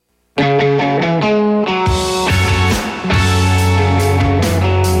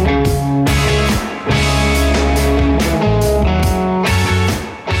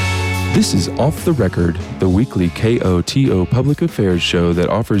This is Off the Record, the weekly KOTO public affairs show that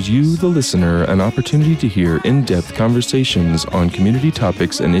offers you, the listener, an opportunity to hear in-depth conversations on community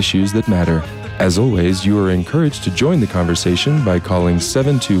topics and issues that matter. As always, you are encouraged to join the conversation by calling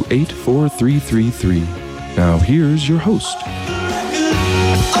 728-4333. Now here's your host.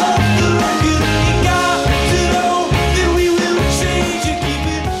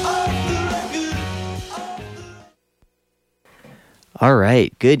 All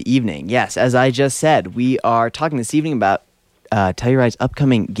right, good evening. Yes, as I just said, we are talking this evening about Telluride's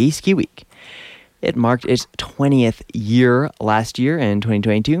upcoming Gay Ski Week. It marked its 20th year last year in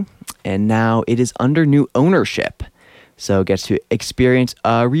 2022, and now it is under new ownership. So it gets to experience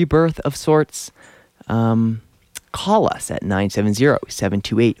a rebirth of sorts. Call us at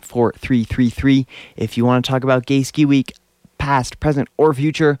 970-728-4333 if you want to talk about Gay Ski Week, past, present, or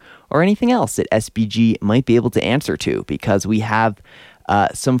future, or anything else that SBG might be able to answer to, because we have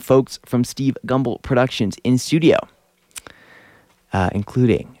some folks from Steve Gumble Productions in studio,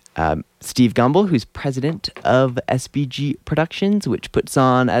 including Steve Gumble, who's president of SBG Productions, which puts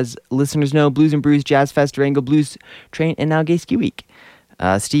on, as listeners know, Blues and Brews, Jazz Fest, Durango Blues Train, and now Gay Ski Week.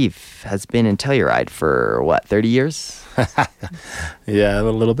 Steve has been in Telluride for, 30 years? Yeah, a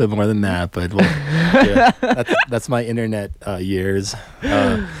little bit more than that, but yeah, that's my internet years.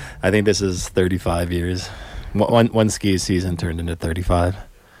 I think this is 35 years. One ski season turned into 35.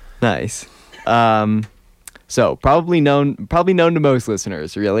 Nice. So probably known to most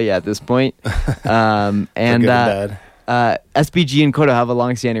listeners, really, at this point. And SBG and Koto have a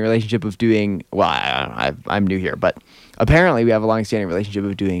long-standing relationship of doing. Well, I'm new here, but apparently we have a long-standing relationship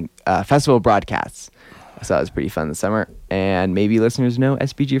of doing festival broadcasts. So that was pretty fun this summer, and maybe listeners know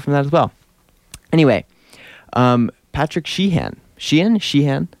SBG from that as well. Anyway, Patrick Sheehan.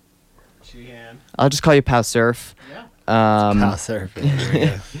 Sheehan. I'll just call you Pow Surf. Yeah. Pow Surf.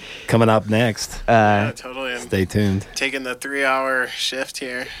 Coming up next. Yeah, totally. Stay tuned. Taking the 3-hour shift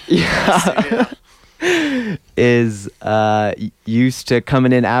here. Yeah. Is used to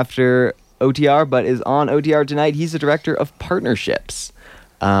coming in after OTR, but is on OTR tonight. He's the director of partnerships.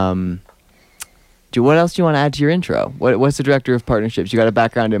 What else do you want to add to your intro? What's the director of partnerships? You got a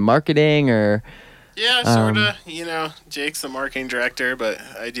background in marketing, or? Yeah, sort of. Jake's the marketing director, but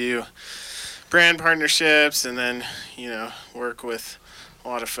I do brand partnerships and then, work with a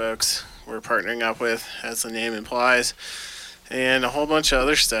lot of folks we're partnering up with, as the name implies, and a whole bunch of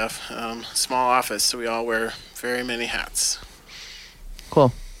other stuff. Small office, so we all wear very many hats.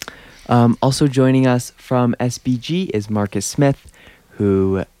 Cool. Also joining us from SBG is Marcus Smith,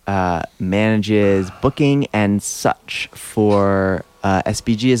 who manages booking and such for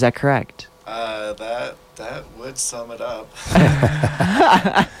SBG. Is that correct? That would sum it up.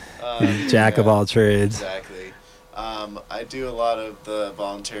 Jack of all trades. Exactly. I do a lot of the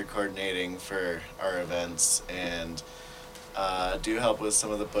volunteer coordinating for our events, and do help with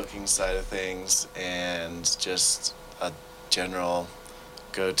some of the booking side of things, and just a general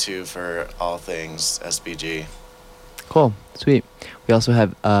go-to for all things SBG. Cool. Sweet. We also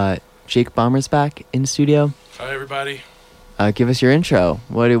have Jake Bommersback in studio. Hi, everybody. Give us your intro.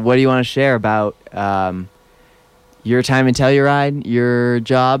 What do you want to share about your time in Telluride, your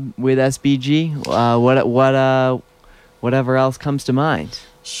job with SBG, whatever else comes to mind?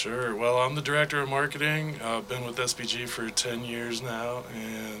 Sure. Well, I'm the director of marketing. I've been with SBG for 10 years now,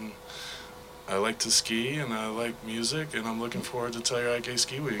 and I like to ski and I like music, and I'm looking forward to Telluride Gay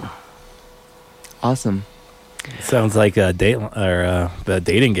Ski Week. Awesome. Sounds like a date or the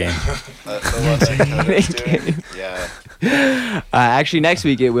dating game. The one that Koto's doing. Yeah. Actually, next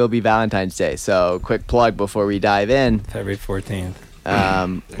week it will be Valentine's Day. So, quick plug before we dive in. February 14th.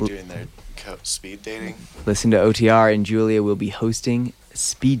 They're doing their speed dating. Listen to OTR, and Julia will be hosting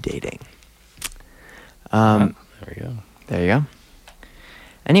speed dating. There we go. There you go.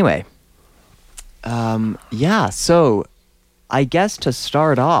 Anyway, so I guess to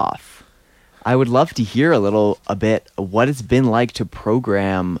start off, I would love to hear a bit of what it's been like to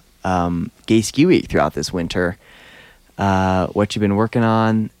program Gay Ski Week throughout this winter, what you've been working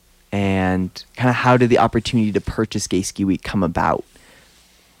on, and kind of how did the opportunity to purchase Gay Ski Week come about?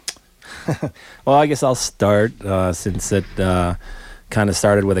 Well, I guess I'll start since it kind of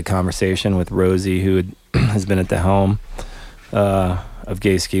started with a conversation with Rosie, who has been at the helm of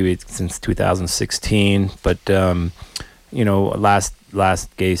Gay Ski Week since 2016. But,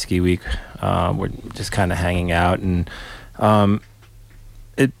 last Gay Ski Week, we're just kind of hanging out, and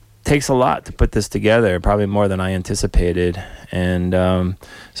it takes a lot to put this together, probably more than I anticipated. And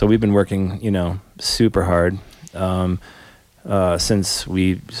so we've been working, super hard since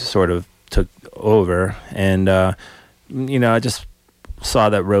we sort of took over. And, I just saw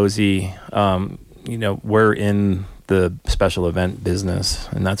that Rosie, we're in the special event business,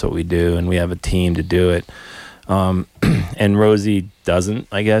 and that's what we do, and we have a team to do it. And Rosie doesn't,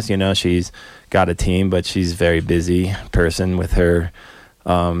 I guess, she's got a team, but she's a very busy person with her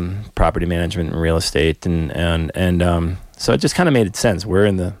property management and real estate, and so it just kind of made sense. We're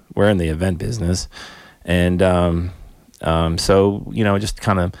in the event business, and so just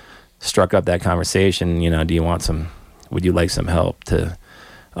kind of struck up that conversation. Would you like some help to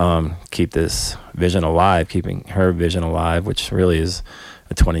keep this vision alive, keeping her vision alive, which really is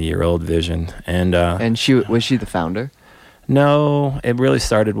a 20-year-old vision. And was she the founder? No, it really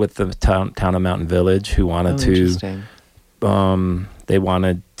started with the town of Mountain Village, who wanted they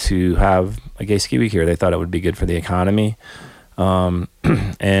wanted to have a gay ski week here. They thought it would be good for the economy, and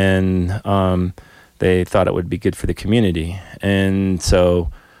they thought it would be good for the community. And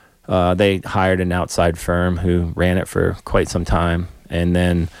so they hired an outside firm who ran it for quite some time. And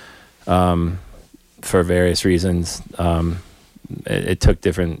then for various reasons, it took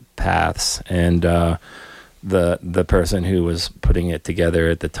different paths. And the person who was putting it together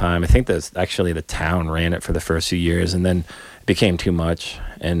at the time, I think actually the town ran it for the first few years, and then it became too much.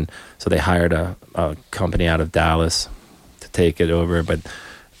 And so they hired a company out of Dallas to take it over. But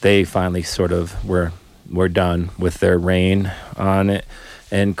they finally sort of were done with their reign on it.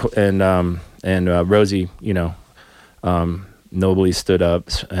 And Rosie, nobly stood up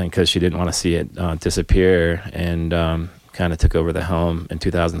because she didn't want to see it disappear, and kind of took over the helm in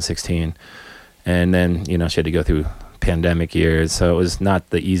 2016. And then, she had to go through pandemic years, so it was not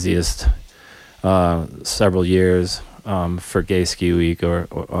the easiest several years for Gay Ski Week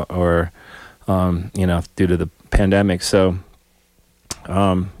or due to the pandemic. So,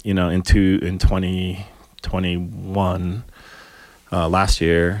 in 2021, last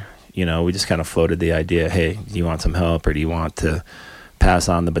year, we just kind of floated the idea, hey, do you want some help, or do you want to pass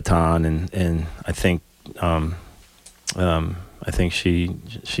on the baton? And I think she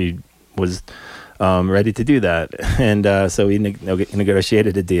was ready to do that. And so we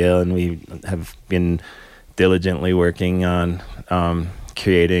negotiated a deal, and we have been diligently working on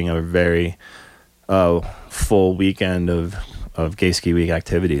creating a very full weekend of Gay Ski Week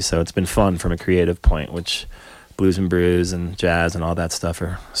activities. So it's been fun from a creative point, which blues and brews and jazz and all that stuff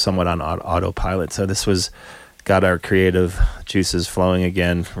are somewhat on autopilot. So this got our creative juices flowing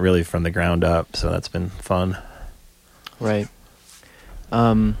again, really from the ground up. So that's been fun. Right.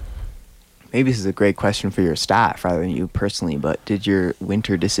 Maybe this is a great question for your staff rather than you personally, but did your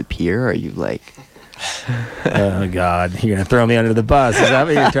winter disappear? Or are you like... Oh, God, you're going to throw me under the bus. Is that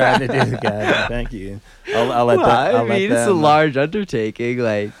what you're trying to do, God? Thank you. I'll let that. It's a large undertaking.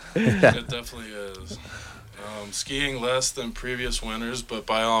 Like, It definitely is. Skiing less than previous winters, but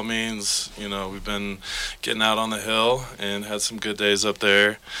by all means, we've been getting out on the hill and had some good days up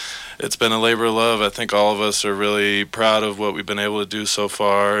there. It's been a labor of love. I think all of us are really proud of what we've been able to do so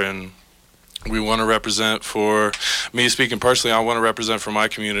far, and we want to represent, for me speaking personally, I want to represent for my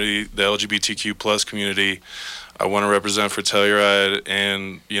community, the LGBTQ plus community. I want to represent for Telluride,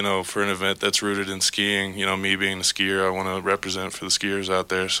 and, for an event that's rooted in skiing. Me being a skier, I want to represent for the skiers out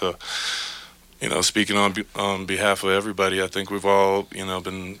there. So, speaking on behalf of everybody, I think we've all,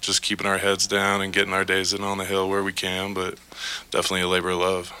 been just keeping our heads down and getting our days in on the hill where we can, but definitely a labor of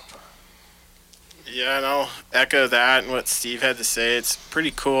love. Yeah, and I'll echo that and what Steve had to say. It's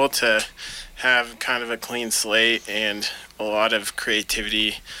pretty cool to have kind of a clean slate and a lot of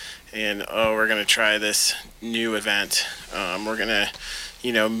creativity, and we're going to try this new event. We're going to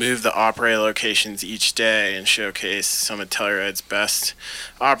move the opera locations each day and showcase some of Telluride's best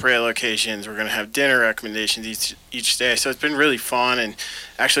opera locations. We're going to have dinner recommendations each day. So it's been really fun, and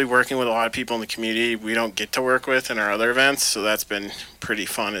actually working with a lot of people in the community we don't get to work with in our other events. So that's been pretty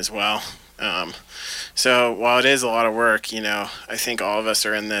fun as well. So while it is a lot of work, I think all of us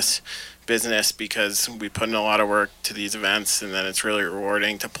are in this business because we put in a lot of work to these events, and then it's really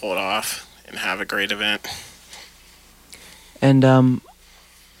rewarding to pull it off and have a great event. And,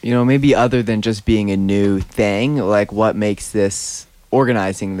 maybe other than just being a new thing, like what makes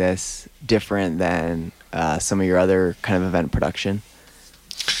organizing this different than some of your other kind of event production?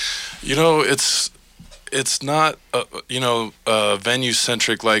 It's not, venue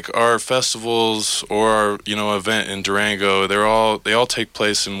centric like our festivals or our, event in Durango. They all take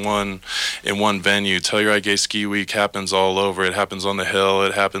place in one venue. Telluride Gay Ski Week happens all over. It happens on the hill.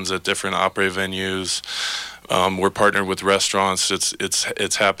 It happens at different opera venues. We're partnered with restaurants.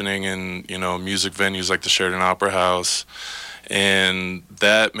 It's happening in, music venues like the Sheridan Opera House, and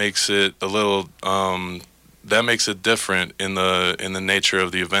that makes it a little. That makes it different in the nature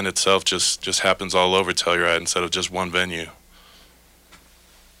of the event itself. Just happens all over Telluride instead of just one venue.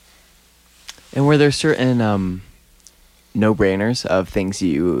 And were there certain no-brainers of things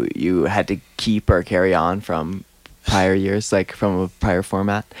you had to keep or carry on from prior years, like from a prior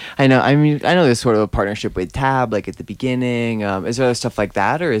format? I know there's sort of a partnership with Tab, like at the beginning. Is there other stuff like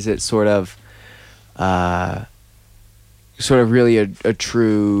that, or is it sort of really a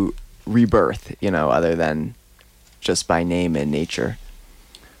true rebirth, other than just by name and nature?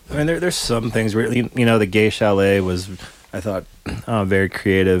 I mean, there's some things where, the Gay Chalet was, I thought, a very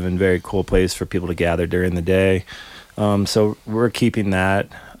creative and very cool place for people to gather during the day. So we're keeping that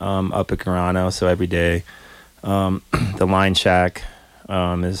up at Garano. So every day, the Line Shack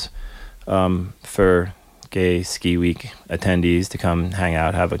is for Gay Ski Week attendees to come hang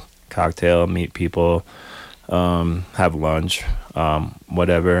out, have a cocktail, meet people, have lunch,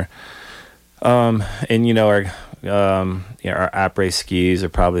 whatever. And our après skis are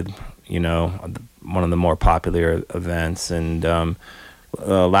probably one of the more popular events. And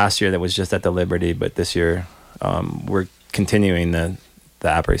last year that was just at the Liberty, but this year we're continuing the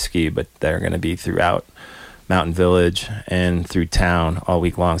après ski, but they're going to be throughout Mountain Village and through town all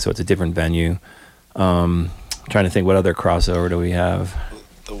week long. So it's a different venue. Trying to think, what other crossover do we have?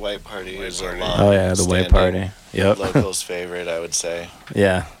 The White Party is a Oh long yeah, the White Party. Yep. locals' favorite, I would say.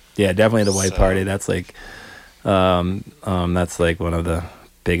 Yeah, definitely the White Party. That's like, that's like one of the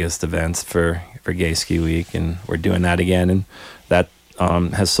biggest events for Gay Ski Week, and we're doing that again, and that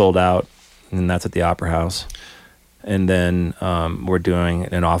has sold out, and that's at the Opera House. And then we're doing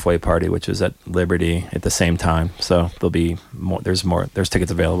an off-white party, which is at Liberty at the same time. So there'll be more. There's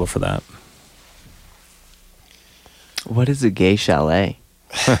tickets available for that. What is a Gay Chalet?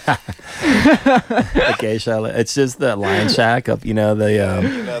 The Gay Chalet. It's just the Lion Shack up,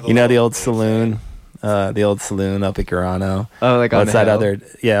 the old saloon, the old saloon up at Garano. Oh, like on What's the that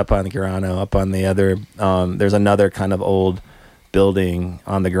hill? up on the Garano, up on the other. There's another kind of old building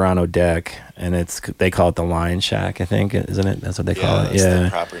on the Garano deck, and they call it the Lion Shack, I think, isn't it? That's what they call it. That's the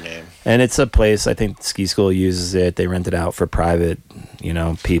proper name. And it's a place, I think ski school uses it. They rent it out for private,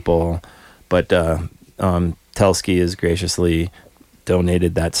 people. But Telski has graciously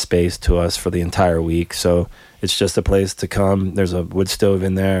donated that space to us for the entire week. So it's just a place to come. There's a wood stove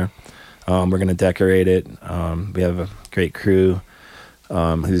in there. We're going to decorate it. We have a great crew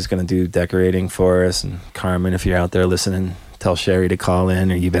who's going to do decorating for us. And Carmen, if you're out there listening, tell Sherry to call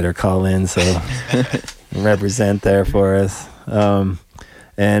in, or you better call in, so represent there for us.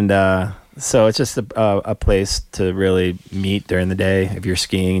 So it's just a place to really meet during the day. If you're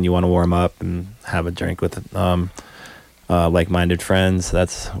skiing and you want to warm up and have a drink with like-minded friends,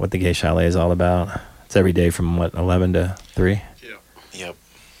 that's what the Gay Chalet is all about. It's every day from 11 to 3. Yep.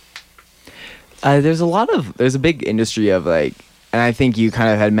 There's a big industry of and I think you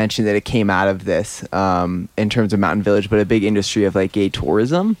kind of had mentioned that it came out of this in terms of Mountain Village, but a big industry of gay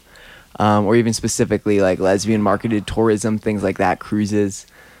tourism, or even specifically lesbian marketed tourism, things like that, cruises.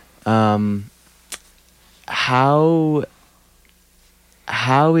 How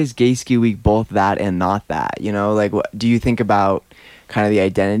is Gay Ski Week both that and not that? What do you think about kind of the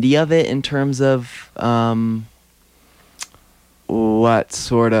identity of it in terms of what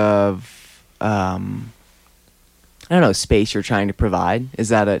sort of I don't know, space you're trying to provide? Does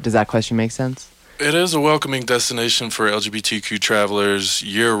that question make sense? It is a welcoming destination for LGBTQ travelers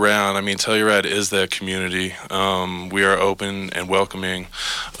year-round. I mean, Telluride is that community. We are open and welcoming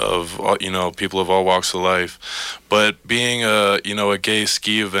of people of all walks of life. But being a gay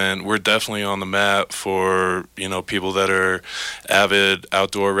ski event, we're definitely on the map for people that are avid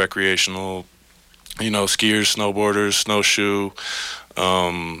outdoor recreational, skiers, snowboarders, snowshoe.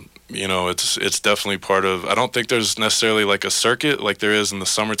 It's definitely part of. I don't think there's necessarily a circuit like there is in the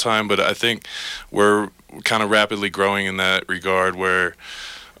summertime, but I think we're kind of rapidly growing in that regard. Where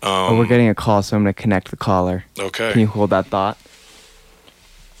we're getting a call, so I'm going to connect the caller. Okay. Can you hold that thought?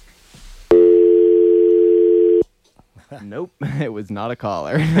 Nope, it was not a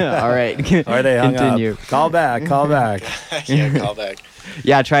caller. All right. Or they hung Continue. up. Call back. Yeah, call back.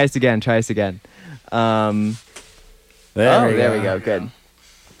 Yeah, try us again. There we go. Good.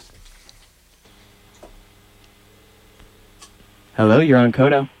 Hello, you're on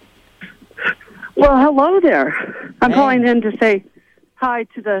Kodo. Well, hello there. I'm Hey. calling in to say hi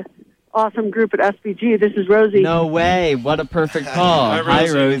to the awesome group at SBG. This is Rosie. No way. What a perfect call. Hi,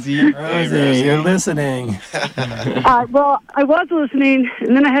 Rosie. Rosie, you're listening. Well, I was listening,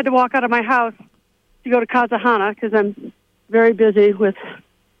 and then I had to walk out of my house to go to Kazahana because I'm very busy with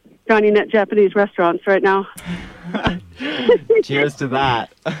dining at Japanese restaurants right now. Cheers to that.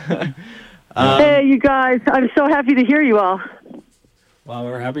 Hey, you guys. I'm so happy to hear you all. Well,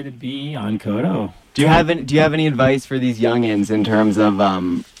 we're happy to be on Kodo. Do you have any advice for these youngins in terms of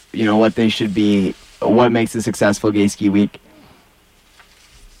what they should be, what makes a successful gay ski week?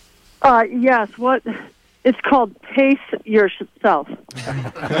 Yes, it's called Pace Yourself.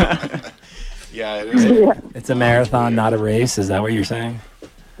 Yeah, it is. Yeah. It's a marathon, not a race. Is that what you're saying?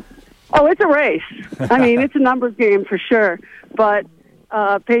 Oh, it's a race. I mean, it's a numbers game for sure. But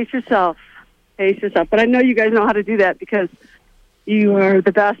pace yourself. Pace yourself. But I know you guys know how to do that because you are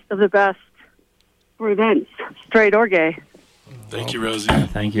the best of the best for events, straight or gay. Thank you, Rosie.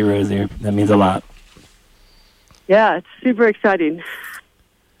 Thank you, Rosie. That means a lot. Yeah, it's super exciting.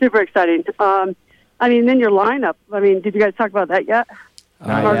 Super exciting. I mean, then your lineup. I mean, did you guys talk about that yet?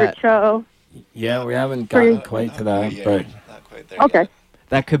 Not Margaret yet. Cho. Yeah, we haven't gotten quite to that, Yeah, but not quite there Okay. yet.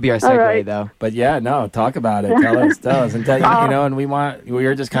 That could be our All segue, right. though. yeah, no, talk about it. Tell us, and and we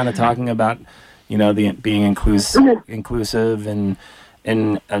were just kind of talking about, the being inclusive and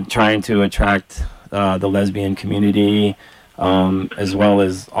trying to attract the lesbian community, as well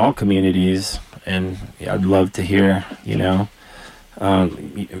as all communities. And I'd love to hear,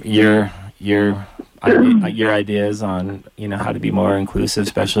 your ideas on how to be more inclusive.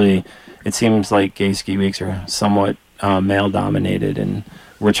 Especially, it seems like gay ski weeks are somewhat male dominated, and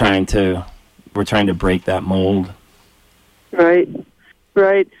we're trying to break that mold. Right.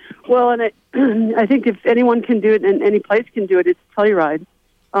 Well, and I think if anyone can do it and any place can do it, it's Telluride.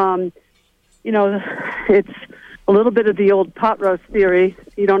 It's a little bit of the old pot roast theory.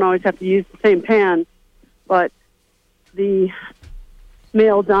 You don't always have to use the same pan, but the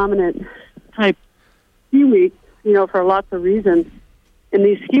male dominant type ski week, for lots of reasons. And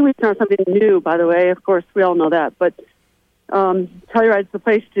these ski weeks aren't something new, by the way. Of course, we all know that. But Telluride's the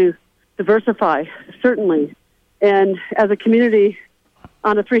place to diversify, certainly. And as a community,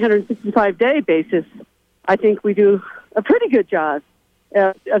 on a 365-day basis, I think we do a pretty good job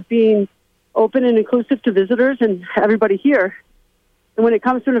of being open and inclusive to visitors and everybody here. And when it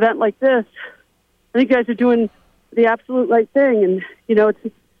comes to an event like this, I think you guys are doing the absolute right thing. And,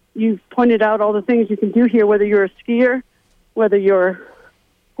 you've pointed out all the things you can do here, whether you're a skier, whether you're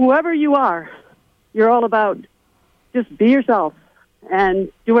whoever you are, you're all about just be yourself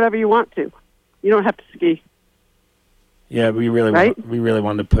and do whatever you want to. You don't have to ski. Yeah, we really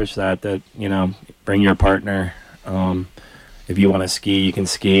wanted to push that bring your partner. If you want to ski, you can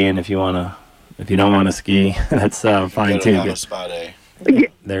ski, and if you don't want to ski, that's fine Go too. to Spa Day.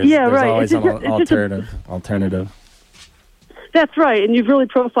 There's right. always It's an just a- alternative. That's right, and you've really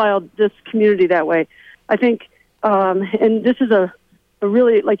profiled this community that way. I think, and this is a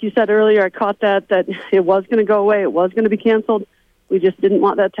really, like you said earlier, I caught that it was going to go away, it was going to be canceled. We just didn't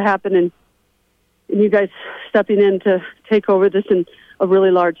want that to happen, and you guys stepping in to take over this in a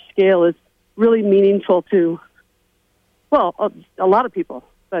really large scale is really meaningful to, well, a lot of people,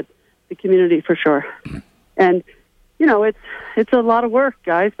 but the community for sure. And, it's a lot of work,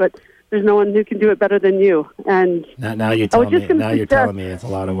 guys, but there's no one who can do it better than you. And Now you're telling me it's a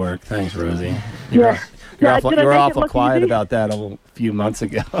lot of work. Thanks, Rosie. You Yeah. were awful look quiet easy? about that a few months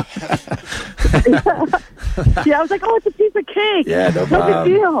ago. Yeah, I was like, it's a piece of cake. Yeah, no No problem.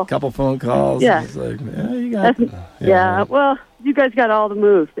 big deal. A couple phone calls. Yeah. I was like, you got it. Yeah, well, you guys got all the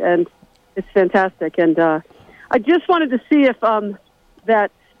moves, and it's fantastic. And I just wanted to see if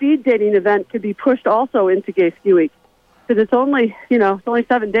that speed dating event could be pushed also into Gay Ski Week, because it's only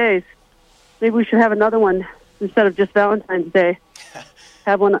 7 days. Maybe we should have another one instead of just Valentine's Day.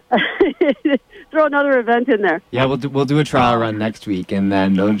 Have one, throw another event in there. Yeah, we'll do a trial run next week, and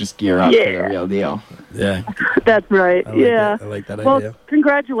then they'll just gear up for the real deal. Yeah. That's right. I like yeah. that. I like that Well, idea.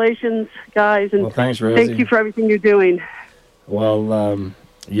 congratulations, guys, and Well, thanks, Rosie. thank you for everything you're doing. Well,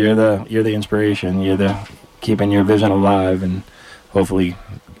 you're the inspiration. You're the keeping your vision alive, and hopefully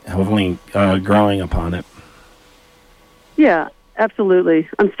growing upon it. Yeah, absolutely.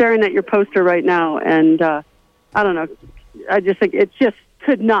 I'm staring at your poster right now, and I don't know. I just think it just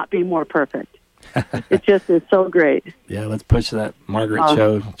could not be more perfect. It just is so great. Yeah, let's push that Margaret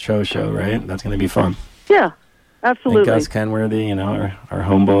show, right? That's going to be fun. Yeah, absolutely. And Gus Kenworthy, our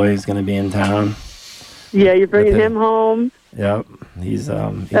homeboy is going to be in town. Yeah, you're bringing With him home. Yep, he's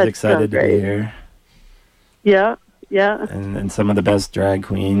That's excited so to be great. here. Yeah, yeah. And some of the best drag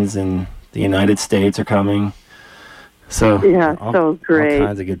queens in the United States are coming. So Yeah, all, so great. all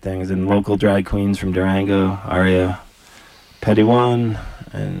kinds of good things, and local drag queens from Durango, Aria Petty-One,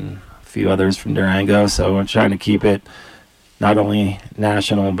 and a few others from Durango. So we're trying to keep it not only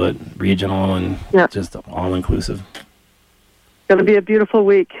national but regional and just all inclusive. Going to be a beautiful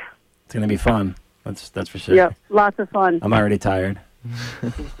week. It's going to be fun. That's for sure. Yeah, lots of fun. I'm already tired.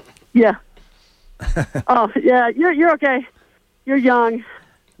 Yeah. Oh, yeah. You're okay. You're young.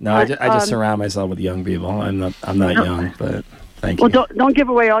 No, I just surround myself with young people. I'm not young, but Thank Well, you. don't give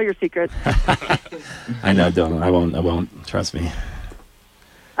away all your secrets. I know, don't. I won't. Trust me.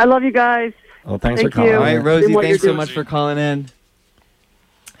 I love you guys. Well, thanks Thank for calling. you. All right, Rosie, Doing what thanks you're so much doing. for calling in.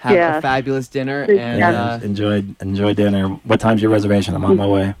 Have Yeah. a fabulous dinner. Thank And you. Enjoy dinner. What time's your reservation? I'm on my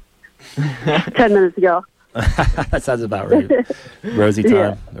way. 10 minutes ago. That sounds about right. Rosie time.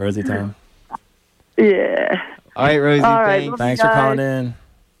 Yeah. Rosie time. Yeah. all right, Rosie, All right, thanks. Thanks for guys. calling in.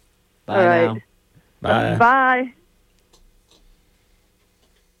 Bye all right. now. Bye. Bye.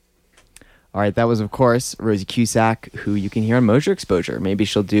 All right, that was, of course, Rosie Cusack, who you can hear on Moser Exposure. Maybe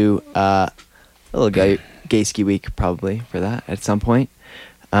she'll do a little gay ski week, probably, for that at some point.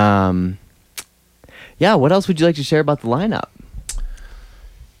 Yeah, what else would you like to share about the lineup?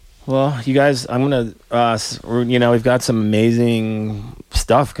 Well, you guys, I'm gonna, we've got some amazing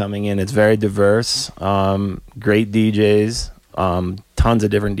stuff coming in. It's very diverse. Great DJs, tons of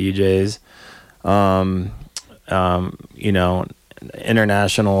different DJs.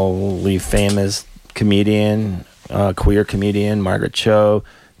 Internationally famous comedian, queer comedian, Margaret Cho.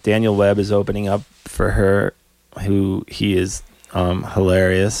 Daniel Webb is opening up for her, he is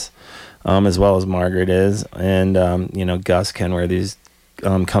hilarious, as well as Margaret is. And, Gus Kenworthy's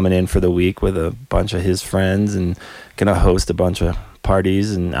coming in for the week with a bunch of his friends and going to host a bunch of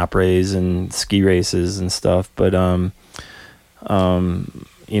parties and après and ski races and stuff. But, I'm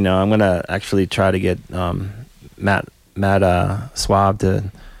going to actually try to get Matt Swab to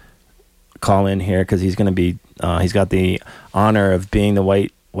call in here because he's going to be he's got the honor of being the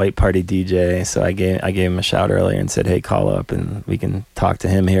white party DJ. So I gave him a shout earlier and said, hey, call up and we can talk to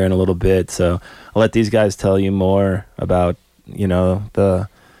him here in a little bit. So I'll let these guys tell you more about the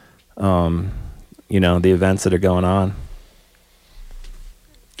events that are going on.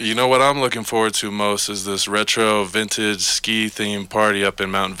 You know what I'm looking forward to most is this retro vintage ski themed party up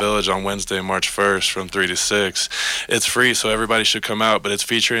in Mountain Village on Wednesday, March 1st from 3 to 6. It's free, so everybody should come out, but it's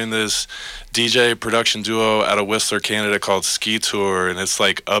featuring this DJ production duo out of Whistler, Canada called Ski Tour, and it's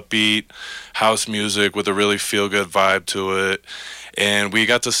like upbeat house music with a really feel-good vibe to it. And we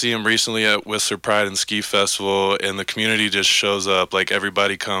got to see him recently at Whistler Pride and Ski Festival, and the community just shows up. Like,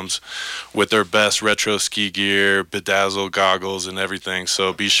 everybody comes with their best retro ski gear, bedazzled goggles, and everything.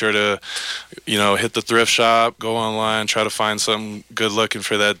 So be sure to, hit the thrift shop, go online, try to find something good looking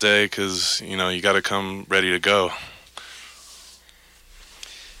for that day, because, you got to come ready to go.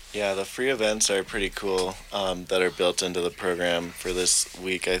 Yeah, the free events are pretty cool that are built into the program for this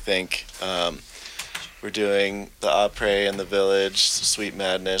week, I think. We're doing the Après in the Village, Sweet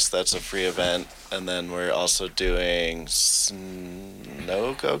Madness, that's a free event. And then we're also doing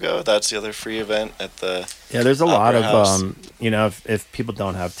Snow Go-Go, that's the other free event at the Yeah, there's a lot Opera House. of, if people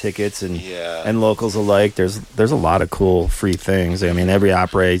don't have tickets and Yeah. and locals alike, there's a lot of cool free things. I mean, every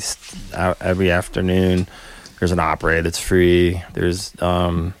afternoon, there's an opera that's free. There's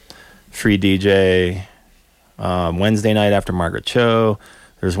free DJ Wednesday night after Margaret Cho.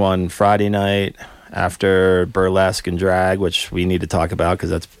 There's one Friday night after burlesque and drag, which we need to talk about because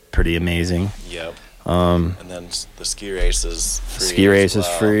that's pretty amazing. Yep. And then the ski race is free. Ski race as is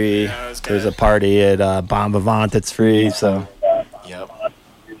well. free. Yeah, it was There's a good. party at Bon Vivant that's free. So Yep.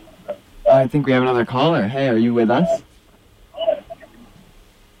 I think we have another caller. Hey, are you with us?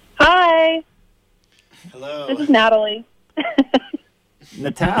 Hi, Hello. this is Natalie.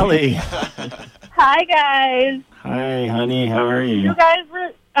 Natalie, Hi, guys. hi honey, how are You you? guys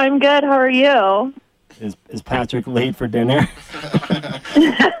were. I'm good. How are you? Is Patrick late for dinner?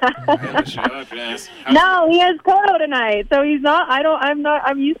 Show up, guys. No, he has Kodo tonight, so he's not.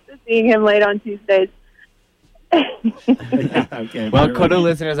 I'm used to seeing him late on Tuesdays. Yeah, okay. Well, better Kodo late.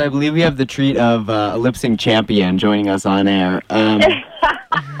 listeners, I believe we have the treat of a lip sync champion joining us on air. Thank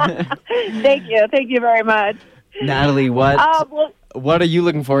you very much. Natalie, what are you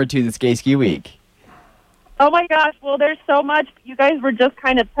looking forward to this Gay Ski Week? Oh my gosh, well, there's so much. You guys were just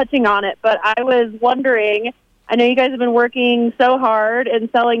kind of touching on it, but I was wondering, I know you guys have been working so hard and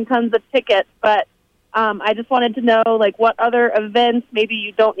selling tons of tickets, but I just wanted to know, like, what other events maybe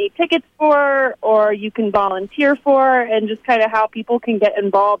you don't need tickets for or you can volunteer for, and just kind of how people can get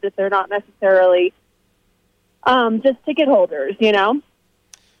involved if they're not necessarily just ticket holders,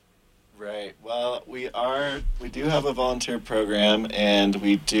 Right. Well, we do have a volunteer program, and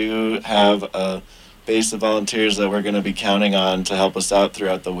we do have a base of volunteers that we're going to be counting on to help us out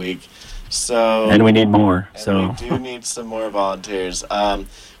throughout the week. So And we need more. and So we do need some more volunteers.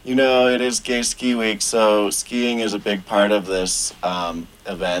 It is Gay Ski Week, so skiing is a big part of this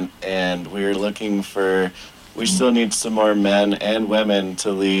event, and we still need some more men and women to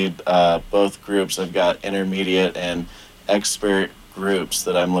lead both groups. I've got intermediate and expert groups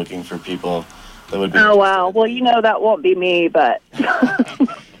that I'm looking for people that would be. Oh, wow. Well, you know that won't be me, but...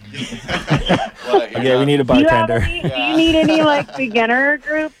 Yeah, we need a bartender. Do you need any, like, beginner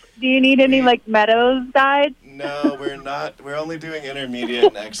group? Do you need any, like, Meadows guides? No, we're not. We're only doing intermediate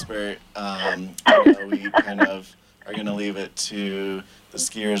and expert. We kind of are going to leave it to the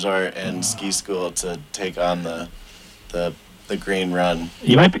ski resort and ski school to take on the green run.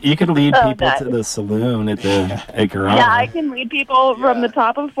 You could lead people nice. to the saloon at Garano. Yeah, I can lead people from the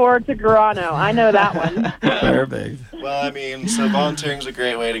top of Ford to Garano. I know that one. Perfect. Well, I mean, so volunteering is a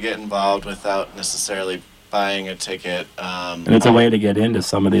great way to get involved without necessarily buying a ticket. And it's a way to get into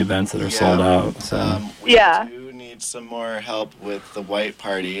some of the events that are sold out. So. We do need some more help with the white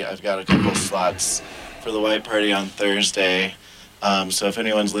party. I've got a couple slots for the white party on Thursday. So if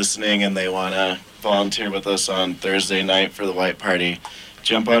anyone's listening and they want to volunteer with us on Thursday night for the white party,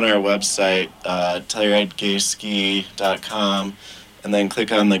 jump on our website, TellurideGaySki.com, and then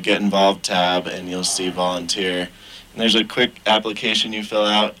click on the Get Involved tab, and you'll see volunteer. And there's a quick application you fill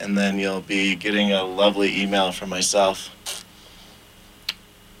out, and then you'll be getting a lovely email from myself.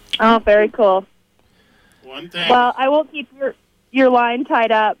 Oh, very cool. One thing. Well, I won't keep your line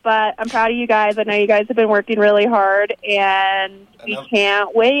tied up, but I'm proud of you guys. I know you guys have been working really hard, and we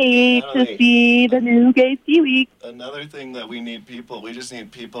can't wait to see the new Gay Ski Week. Another thing that we just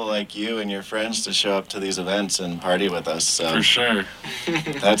need people like you and your friends to show up to these events and party with us. So For sure.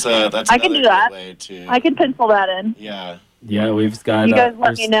 That's I can do that. way to. I can pencil that in. Yeah. Yeah, we've got. You guys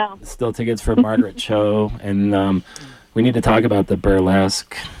let me know. Still tickets for Margaret Cho, and we need to talk about the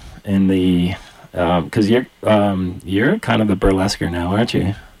burlesque and the. Because you're kind of a burlesquer now, aren't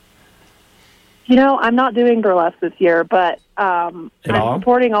you? You know, I'm not doing burlesque this year, but I'm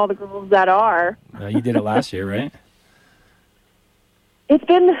supporting all the girls that are. You did it last year, right? It's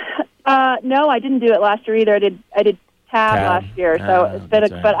been no, I didn't do it last year either. I did tab last year, so it's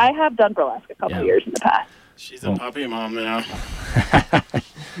been. right. But I have done burlesque a couple years in the past. She's a puppy mom now.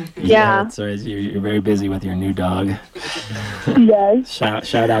 Yeah. That's right. You're very busy with your new dog. Yes.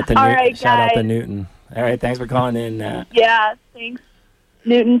 Shout out to All Newton. right, Shout out to guys. Newton. All right, thanks for calling in. Yeah, thanks.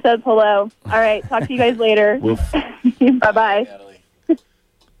 Newton says hello. All right, talk to you guys later. Bye-bye.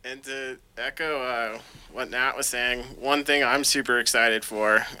 And to echo what Nat was saying, one thing I'm super excited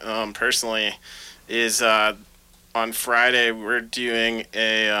for, personally, is on Friday we're doing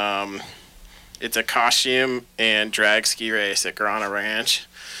it's a costume and drag ski race at Grana Ranch.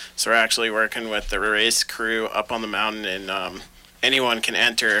 So we're actually working with the race crew up on the mountain, and anyone can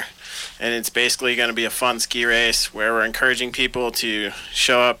enter. And it's basically going to be a fun ski race where we're encouraging people to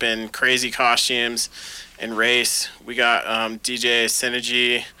show up in crazy costumes and race. We got DJ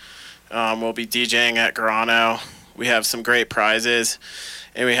Synergy will be DJing at Grano. We have some great prizes.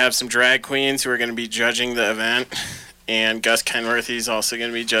 And we have some drag queens who are going to be judging the event. And Gus Kenworthy is also going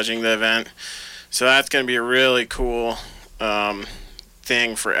to be judging the event. So that's going to be a really cool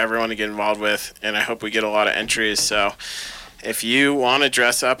thing for everyone to get involved with, and I hope we get a lot of entries. So if you want to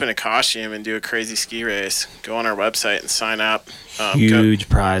dress up in a costume and do a crazy ski race, go on our website and sign up. Huge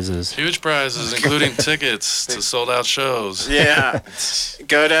prizes. Huge prizes, including tickets to sold-out shows. Yeah.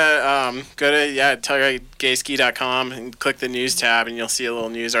 Go to TellurideGaySki.com and click the news tab, and you'll see a little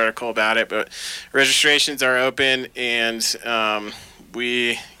news article about it. But registrations are open, and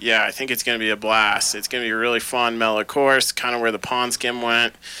I think it's going to be a blast. It's going to be a really fun, mellow course, kind of where the pond skim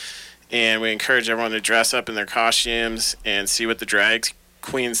went. And we encourage everyone to dress up in their costumes and see what the drag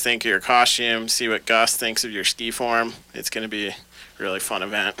queens think of your costume, see what Gus thinks of your ski form. It's going to be a really fun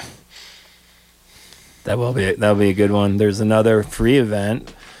event. That'll be a good one. There's another free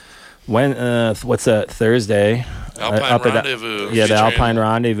event. When what's that? Thursday. Alpine Rendezvous. The Alpine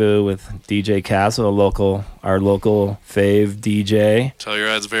Rendezvous with DJ Castle, our local fave DJ.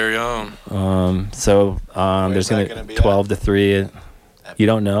 Telluride's very own. There's gonna be 12 to 3. You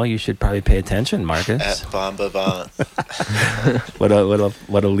don't know? You should probably pay attention, Marcus. At Bombavant.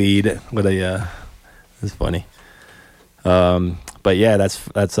 What a lead. It's funny. But yeah, that's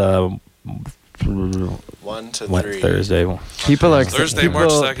 1 to 3 Thursday. People are Thursday, March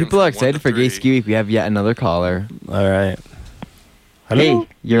 2nd. People are excited for Gay Ski Week. We have yet another caller. All right. Hey,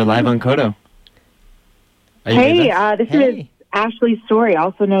 you're live on Kodo. Hey, this is Ashley Story,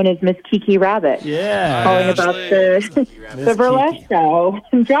 also known as Miss Kiki Rabbit. Yeah. Calling about the burlesque show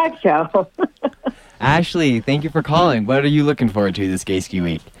and drag show. Ashley, thank you for calling. What are you looking forward to this Gay Ski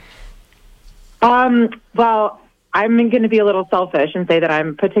Week? Well, I'm going to be a little selfish and say that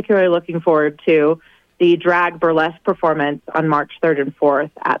I'm particularly looking forward to the drag burlesque performance on March 3rd and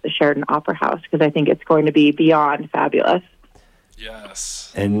 4th at the Sheridan Opera House, because I think it's going to be beyond fabulous.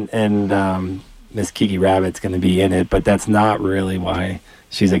 Yes. And Miss Kiki Rabbit's going to be in it, but that's not really why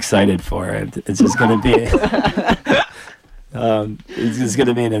she's excited for it. It's just going to be, it's just going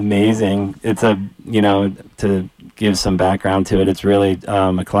to be an amazing. It's a, to give some background to it, it's really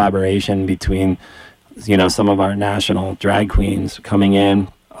a collaboration between, some of our national drag queens coming in,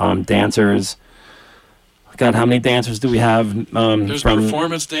 dancers. God, how many dancers do we have? There's from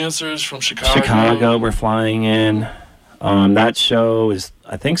performance dancers from Chicago. Chicago, we're flying in. That show is,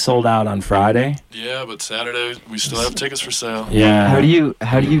 I think, sold out on Friday. Yeah, but Saturday we still have tickets for sale. Yeah. How do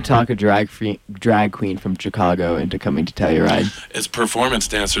you talk a drag queen from Chicago into coming to Telluride? It's performance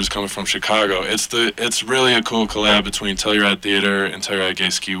dancers coming from Chicago. It's really a cool collab between Telluride Theater and Telluride Gay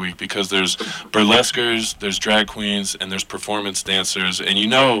Ski Week, because there's burlesquers, there's drag queens, and there's performance dancers. And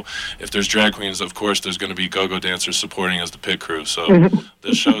if there's drag queens, of course, there's going to be go-go dancers supporting as the pit crew. So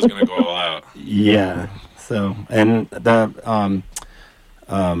this show is going to go all out. Yeah. So, and the who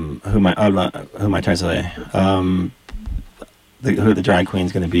am I trying to say? Who the drag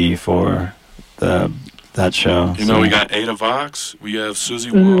queen's going to be for that show? We got Ada Vox, we have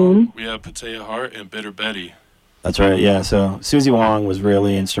Susie Wong, we have Patea Hart, and Bitter Betty. That's right. Yeah. So Susie Wong was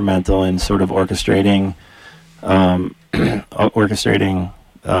really instrumental in sort of orchestrating the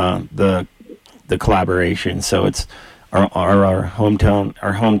collaboration. So it's our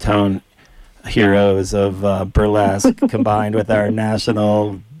hometown heroes of burlesque combined with our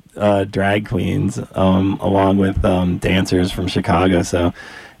national drag queens, along with dancers from Chicago. So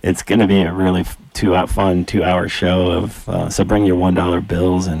it's going to be a really fun 2-hour show of. So bring your $1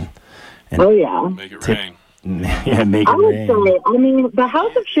 bills and oh yeah, make it rain. Yeah, make it rain. I mean, the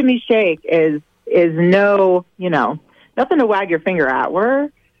House of Shimmy Shake is no, nothing to wag your finger at.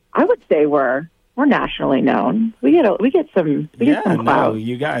 I would say we're nationally known. We get some clout. No,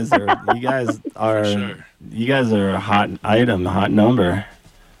 you guys are Sure. you guys are a hot item, a hot number.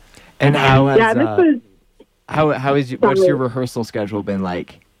 And how has what's Sorry. your rehearsal schedule been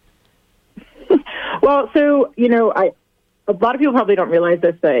like? Well, so a lot of people probably don't realize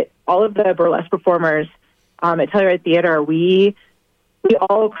this, but all of the burlesque performers at Telluride Theater, we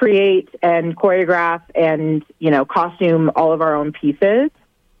all create and choreograph and costume all of our own pieces.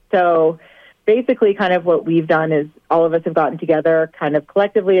 So basically, kind of what we've done is all of us have gotten together kind of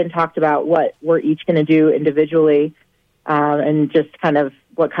collectively and talked about what we're each going to do individually, and just kind of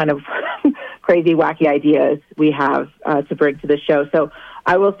what kind of crazy, wacky ideas we have to bring to the show. So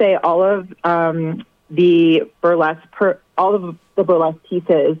I will say all of the burlesque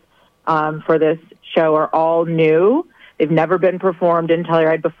pieces for this show are all new. They've never been performed in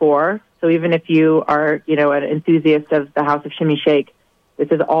Telluride before. So even if you are, an enthusiast of the House of Shimmy Shake, this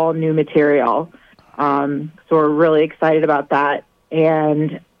is all new material. So we're really excited about that.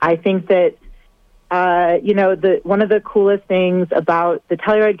 And I think that, one of the coolest things about the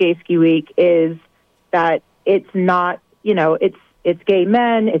Telluride Gay Ski Week is that it's not, it's gay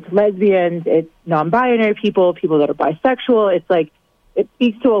men, it's lesbians, it's non-binary people that are bisexual. It's like, it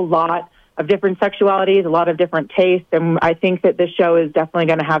speaks to a lot of different sexualities, a lot of different tastes. And I think that this show is definitely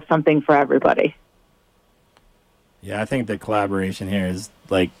going to have something for everybody. Yeah, I think the collaboration here is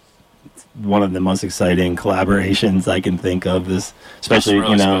like one of the most exciting collaborations I can think of. Especially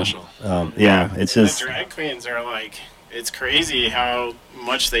really special. Yeah, it's just the drag queens are like, it's crazy how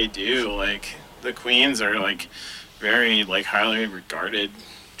much they do. Like the queens are like very like highly regarded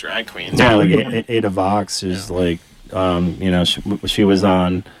drag queens. Yeah, like Ada Vox is like, she was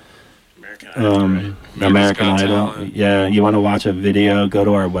on American Idol. Talent. Yeah, you want to watch a video? Go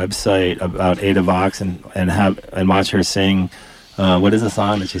to our website about Ada Vox and watch her sing. What is the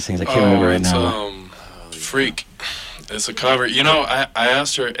song that she sings? I can't remember right now. Freak. It's a cover. I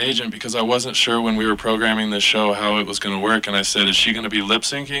asked her agent because I wasn't sure when we were programming this show how it was going to work, and I said, is she going to be lip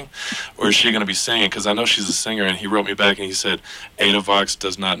syncing or is she going to be singing? Because I know she's a singer, and he wrote me back and he said, Ada Vox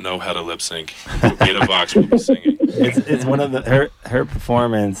does not know how to lip sync. Ada Vox will be singing. It's one of her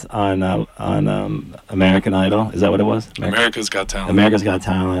performance on American Idol. Is that what it was? America's Got Talent. America's Got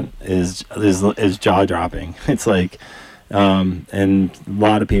Talent is jaw dropping. It's like, and a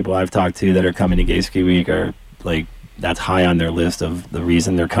lot of people I've talked to that are coming to Gay Ski Week are like, that's high on their list of the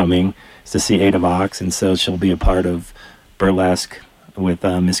reason they're coming is to see Ada Vox, and so she'll be a part of burlesque with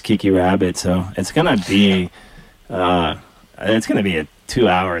Miss Kiki Rabbit. So it's gonna be 2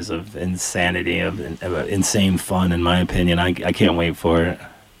 hours of insanity, of insane fun, in my opinion. I can't wait for it.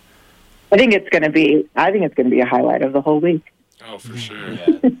 I think it's going to be a highlight of the whole week. Oh, for sure.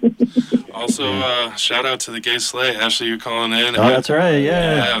 Also, shout out to the Gay Slay. Ashley, you calling in? Oh, that's right.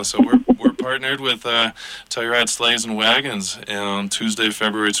 Yeah. So we're partnered with Telluride Sleighs and Wagons, and on Tuesday,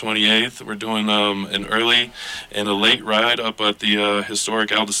 February 28th, we're doing an early and a late ride up at the historic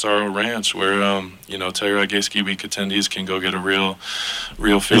Aldesaro Ranch, where Telluride Gay Ski Week attendees can go get a real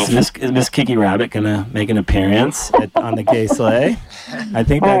feel. Is Miss Kiki Rabbit gonna make an appearance on the Gay Sleigh? I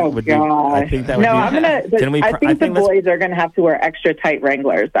think that would be. I think that would No, be. I'm gonna. I think the boys are gonna have to wear extra tight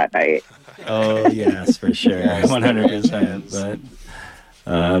Wranglers that night. Oh yes, for sure, 100%.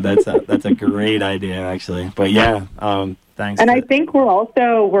 But that's a great idea, actually. But yeah, thanks. And I think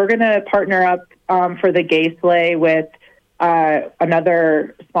we're gonna partner up for the Gay Sleigh with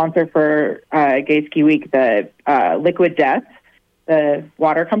another sponsor for Gay Ski Week, the Liquid Death, the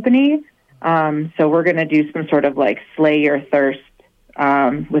water company. So we're gonna do some sort of like slay your thirst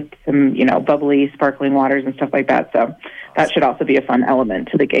with some bubbly, sparkling waters and stuff like that. So that should also be a fun element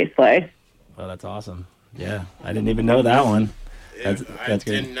to the Gay Sleigh. Oh, that's awesome. Yeah, I didn't even know that one. That's I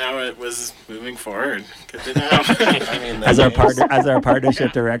didn't know it was moving forward. Good to know. As our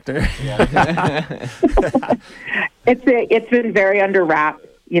partnership director. It's been very under wraps.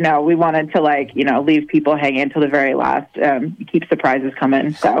 We wanted to leave people hanging until the very last. Keep surprises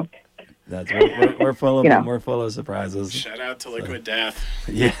coming. So we're full of them. We're full of surprises. Shout out to Liquid Death.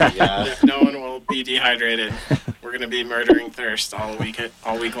 Yeah. If no one will be dehydrated, we're gonna be murdering thirst all week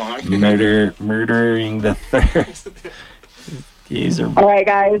long. Murdering the thirst. All right,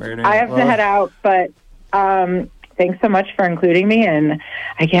 guys. I have to head out, but thanks so much for including me, and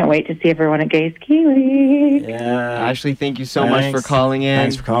I can't wait to see everyone at Gay Ski Week. Yeah. Ashley, thank you so much for calling in.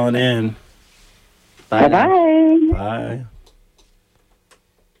 Thanks for calling in. Bye-bye. Bye.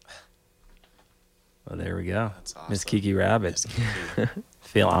 Well, there we go. That's awesome. Miss Kiki Rabbit.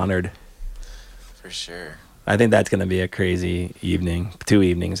 Feel honored. For sure. I think that's going to be a crazy evening. 2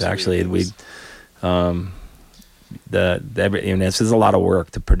 evenings, actually. This is a lot of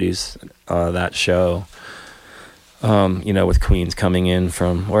work to produce that show. With Queens coming in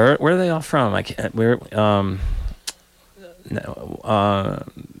from where are they all from?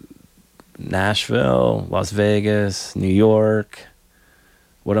 Nashville, Las Vegas, New York.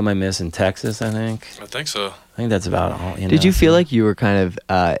 What am I missing? Texas, I think. I think so. I think that's about all. Did you feel like you were kind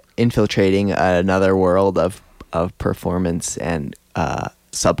of infiltrating another world of performance and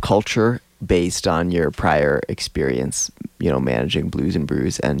subculture based on your prior experience, managing Blues and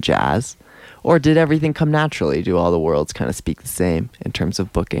Brews and jazz? Or did everything come naturally? Do all the worlds kind of speak the same in terms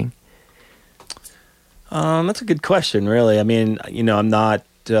of booking? That's a good question, really. I mean, I'm not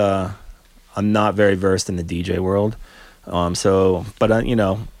very versed in the DJ world. I also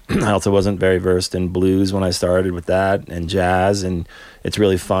wasn't very versed in blues when I started with that, and jazz, and it's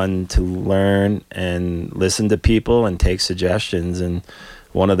really fun to learn and listen to people and take suggestions. And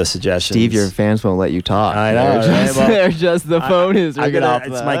one of the suggestions, Steve, your fans won't let you talk. I know. The phone is ringing off.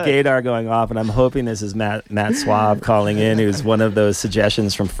 It's my gaydar going off, and I'm hoping this is Matt Swab calling in, who's one of those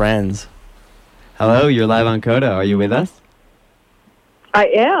suggestions from friends. Hello, you're live on Coda. Are you with us? I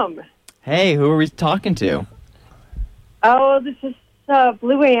am. Hey, who are we talking to? Oh, this is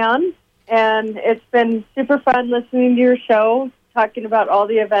Blue Ann, and it's been super fun listening to your show, talking about all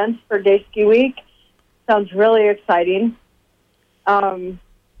the events for Gay Ski Week. Sounds really exciting.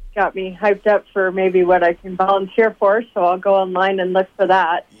 Got me hyped up for maybe what I can volunteer for, so I'll go online and look for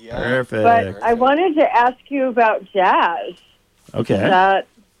that. Yeah. Perfect. But I wanted to ask you about jazz. Okay.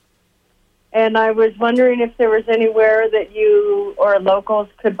 And I was wondering if there was anywhere that you or locals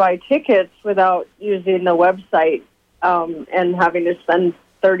could buy tickets without using the website and having to spend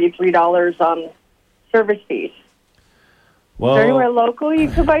 $33 on service fees. Well, Is there anywhere local you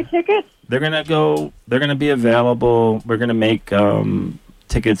could buy tickets? They're gonna be available. We're gonna make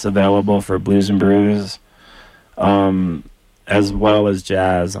tickets available for Blues and Brews, as well as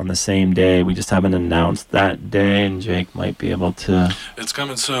jazz on the same day. We just haven't announced that day, and Jake might be able to. It's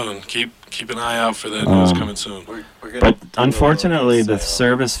coming soon. Keep an eye out for that news coming soon. But unfortunately, the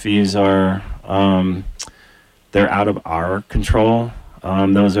service fees are they're out of our control.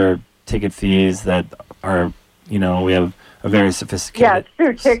 Those are ticket fees that are, we have a very sophisticated. Yeah, it's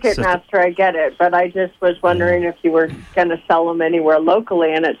through Ticketmaster, I get it. But I just was wondering if you were going to sell them anywhere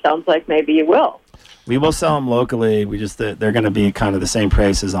locally, and it sounds like maybe you will. We will sell them locally. We just they're going to be kind of the same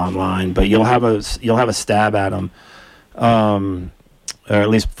prices online, but you'll have a stab at them, or at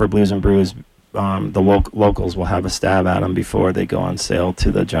least for Blues and Brews. The locals will have a stab at them before they go on sale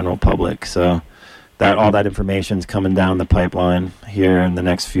to the general public. So that all that information's coming down the pipeline here in the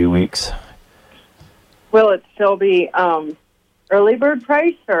next few weeks. Will it still be early bird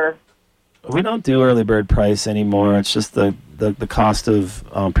price, or? We don't do early bird price anymore. It's just the cost of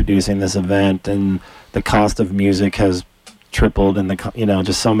producing this event, and the cost of music has tripled, and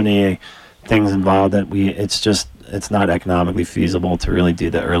just so many things involved that it's not economically feasible to really do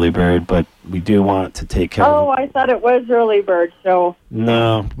the early bird, but we do want to take care of. Oh, I thought it was early bird, so.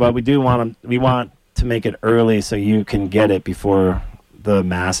 No, but we want to make it early so you can get it before the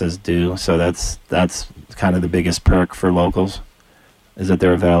masses do. So that's kind of the biggest perk for locals, is that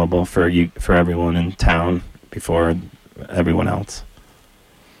they're available for everyone in town before everyone else.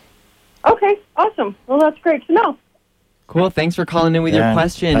 Okay, awesome. Well, that's great to know. Cool. Thanks for calling in with your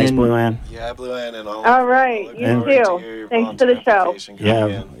question. Thanks, Blue Ann. Yeah, Blue Ann, and All right, you too. Thanks for the show.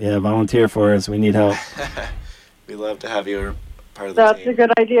 Yeah, volunteer for us. We need help. We love to have you part of the That's team. a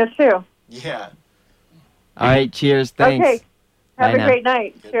good idea, too. Yeah. All right, cheers. Thanks. Okay, have Bye a now. great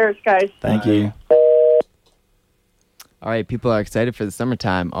night. Cheers, guys. Thank you. All right, people are excited for the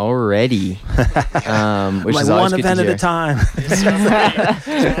summertime already, which like is always one good to event at hear. a time.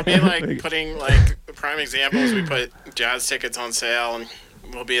 We'll be like putting like prime examples. We put jazz tickets on sale, and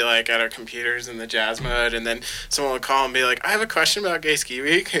we'll be like at our computers in the jazz mode, and then someone will call and be like, "I have a question about Gay Ski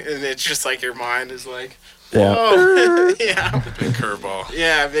Week," and it's just like your mind is like, Yeah. "Oh, yeah, Big curveball.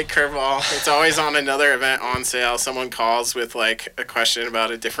 yeah, big curveball." It's always on another event on sale. Someone calls with like a question about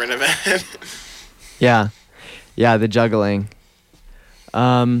a different event. Yeah, the juggling.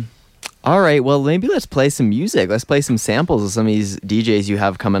 All right, well, maybe let's play some music. Let's play some samples of some of these DJs you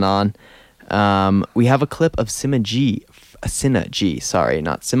have coming on. We have a clip of Sima G, sorry,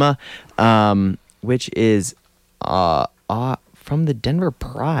 not Sima, which is from the Denver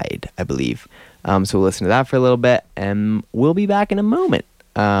Pride, I believe. So we'll listen to that for a little bit, and we'll be back in a moment.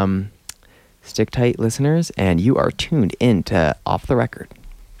 Stick tight, listeners, and you are tuned in to Off the Record.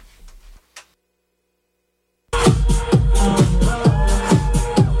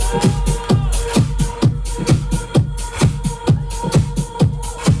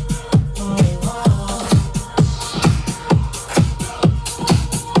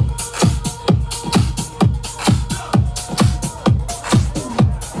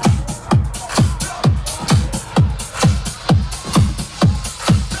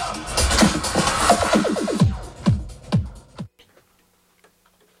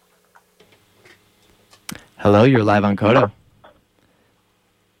 Hello, you're live on Kodo.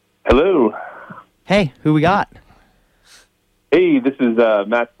 Hello. Hey, who we got? Hey, this is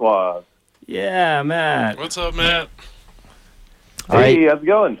Matt Suave. Yeah, Matt. What's up, Matt? All right. Hey, how's it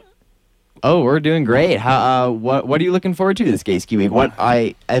going? Oh, we're doing great. How? What are you looking forward to this Gay Ski Week?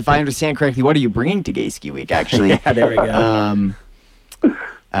 If I understand correctly, what are you bringing to Gay Ski Week? Actually, Yeah, there we go.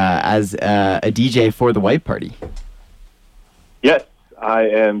 As a DJ for the White Party. Yes, I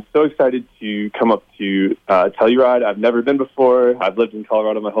am so excited to come up to Telluride. I've never been before. I've lived in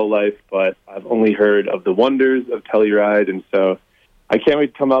Colorado my whole life, but I've only heard of the wonders of Telluride, and so I can't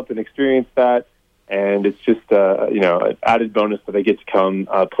wait to come up and experience that. And it's just an added bonus that I get to come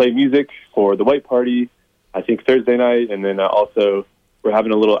play music for the White Party, I think Thursday night, and then also we're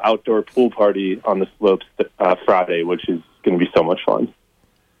having a little outdoor pool party on the slopes Friday, which is going to be so much fun.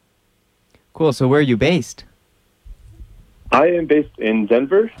 Cool. So where are you based? I am based in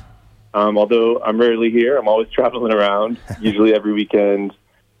Denver, although I'm rarely here. I'm always traveling around, usually every weekend.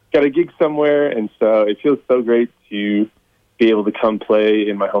 Got a gig somewhere, and so it feels so great to be able to come play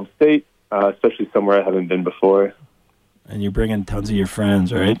in my home state, especially somewhere I haven't been before. And you're bringing tons of your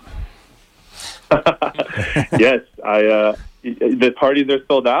friends, right? Yes, the parties are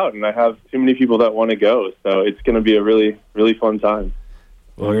sold out, and I have too many people that want to go, so it's going to be a really, really fun time.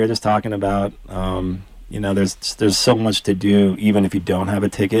 Well, we were just talking about, there's so much to do, even if you don't have a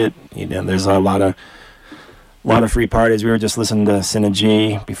ticket. There's a lot of free parties. We were just listening to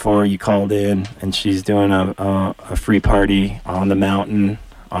Synergy before you called in, and she's doing a free party on the mountain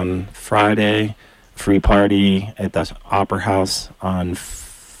on Friday, free party at the Opera House on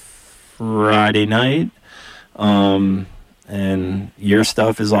Friday night, and your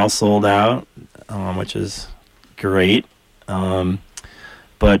stuff is all sold out, which is great.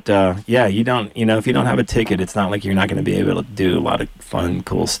 But you don't, if you don't have a ticket, it's not like you're not going to be able to do a lot of fun,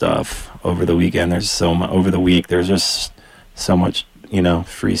 cool stuff over the weekend. There's so much over the week. There's just so much,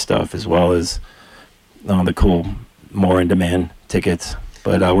 free stuff, as well as the cool, more in demand tickets.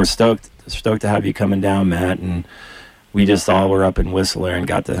 But we're stoked to have you coming down, Matt. And we just all were up in Whistler and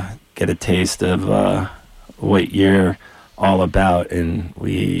got to get a taste of what you're all about, and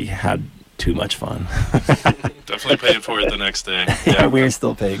we had too much fun. Definitely paid for it the next day. Yeah, we're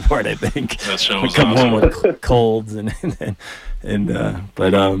still paying for it, I think. That show We was come awesome. home with colds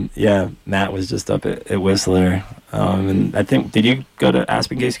but Matt was just up at Whistler, and I think, did you go to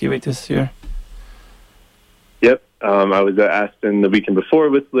Aspen Gay Ski Week this year? Yep, I was at Aspen the weekend before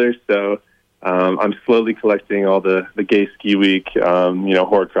Whistler, so I'm slowly collecting all the Gay Ski Week,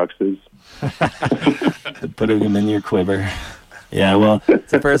 Horcruxes. Putting them in your quiver. Yeah, well,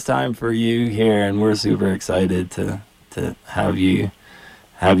 it's the first time for you here, and we're super excited to have you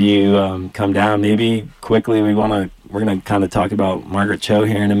come down. Maybe quickly, we're gonna kind of talk about Margaret Cho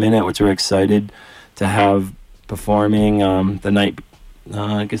here in a minute, which we're excited to have performing the night.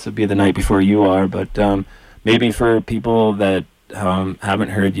 I guess it'll be the night before you are, but maybe for people that haven't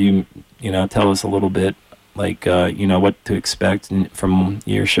heard you, tell us a little bit, like what to expect from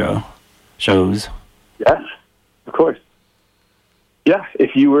your shows. Yes, of course. Yeah,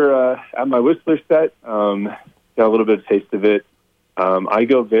 if you were at my Whistler set, got a little bit of taste of it. I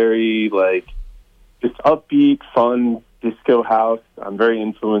go very just upbeat, fun disco house. I'm very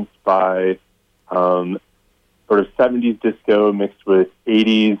influenced by sort of 70s disco mixed with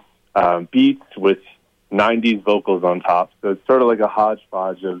 80s beats with 90s vocals on top. So it's sort of like a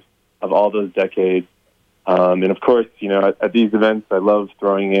hodgepodge of all those decades. And of course, at these events, I love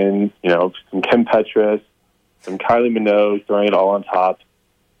throwing in, some Kim Petras, some Kylie Minogue, throwing it all on top.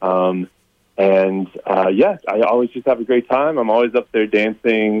 I always just have a great time. I'm always up there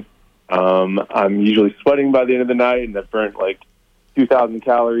dancing. I'm usually sweating by the end of the night, and I've burnt 2,000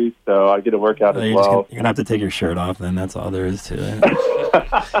 calories, so I get a workout as well. You're going to have to take your shirt off then. That's all there is to it.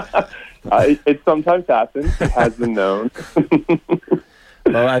 It sometimes happens. It has been known.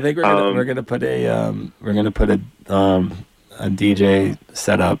 Well, I think we're gonna put a DJ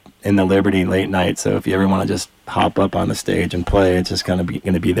set up in the Liberty late night. So if you ever want to just hop up on the stage and play, it's just gonna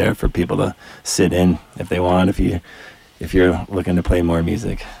be there for people to sit in if they want. If you're looking to play more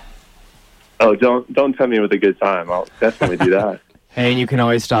music. Oh, don't tempt me with a good time. I'll definitely do that. Hey, and you can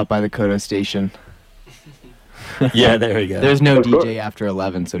always stop by the Kodo station. Yeah, there we go. There's no DJ after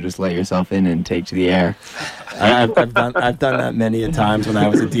 11, so just let yourself in and take to the air. I've done that many a times when I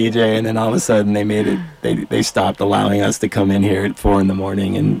was a DJ, and then all of a sudden they stopped allowing us to come in here at 4 a.m.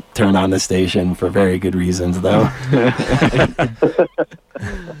 and turn on the station for very good reasons, though.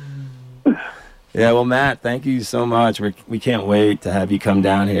 Yeah, well, Matt, thank you so much. We can't wait to have you come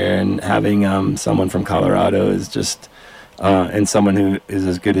down here, and having someone from Colorado is just. And someone who is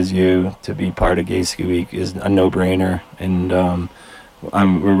as good as you to be part of Gay Ski Week is a no-brainer, and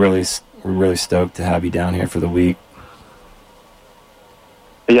we're really stoked to have you down here for the week.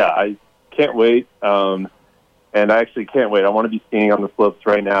 Yeah, I can't wait, and I actually can't wait. I want to be skiing on the slopes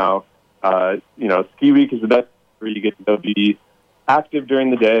right now. Ski Week is the best where you get to go be active during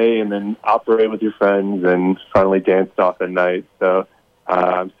the day and then operate with your friends and finally dance off at night. So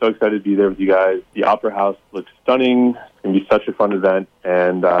I'm so excited to be there with you guys. The Opera House looks stunning. It's going to be such a fun event,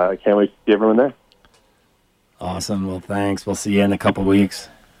 and I can't wait to see everyone there. Awesome. Well, thanks. We'll see you in a couple weeks.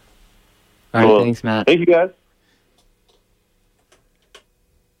 All right, thanks, Matt. Thank you, guys.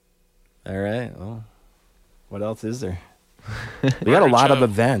 All right. Well, what else is there? We got a lot of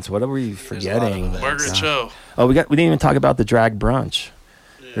events. What are we forgetting? Margaret Cho. Oh, we didn't even talk about the drag brunch.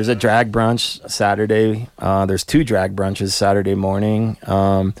 Yeah. There's a drag brunch Saturday. There's 2 drag brunches Saturday morning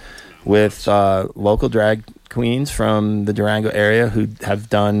with local drag queens from the Durango area who have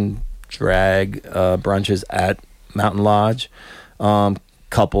done drag brunches at Mountain Lodge,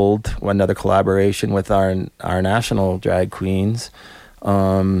 coupled with another collaboration with our national drag queens.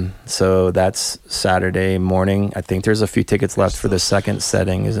 So that's Saturday morning. I think there's a few tickets left for the second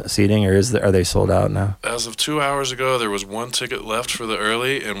seating, or are they sold out now? As of 2 hours ago, there was 1 ticket left for the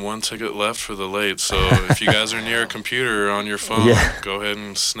early and 1 ticket left for the late. So if you guys are near a computer or on your phone, go ahead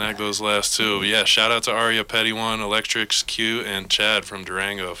and snag those last 2. But yeah, shout out to Aria Petty One, Electrics, Q, and Chad from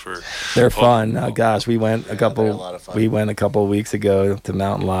Durango for. They're fun. Oh, gosh, we went a couple weeks ago to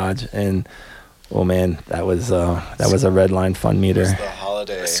Mountain Lodge, and oh man, that was a red line fun meter. The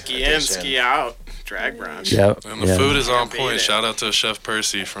holiday ski in, ski out, drag brunch. Yep. And the food is on point. Shout out to Chef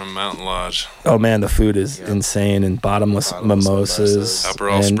Percy from Mountain Lodge. Oh man, the food is insane, and bottomless mimosas,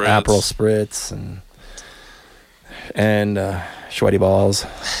 Aperol and Spritz. Aperol Spritz, and sweaty balls.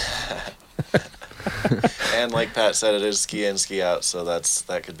 And like Pat said, it is ski in, ski out, so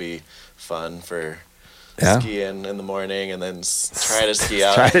that could be fun for ski in the morning and then try to ski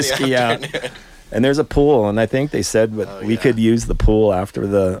out. And there's a pool, and I think they said we could use the pool after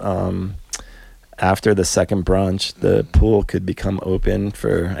the second brunch. The pool could become open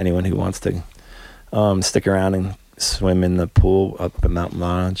for anyone who wants to stick around and swim in the pool up at Mountain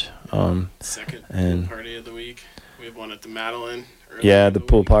Lodge. Second pool party of the week. We have one at the Madeline. Yeah, the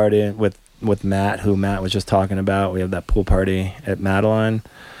pool party with Matt, who Matt was just talking about. We have that pool party at Madeline,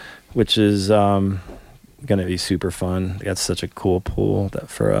 which is going to be super fun. They got such a cool pool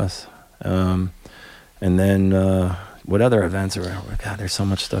for us. And then what other events are? God, there's so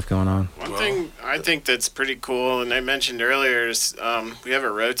much stuff going on. One thing I think that's pretty cool, and I mentioned earlier, is we have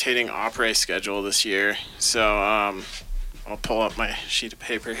a rotating opera schedule this year. So I'll pull up my sheet of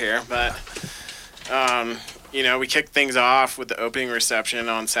paper here, but we kick things off with the opening reception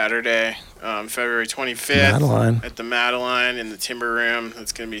on Saturday, February 25th Madeline. at the Madeline in the Timber Room.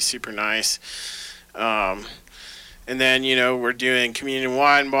 That's going to be super nice. And then, we're doing Communion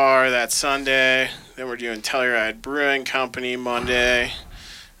Wine Bar that Sunday. Then we're doing Telluride Brewing Company Monday.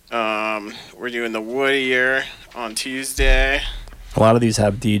 We're doing the Woodier on Tuesday. A lot of these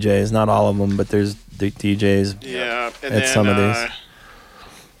have DJs, not all of them, but there's DJs. Yeah, and at some of these.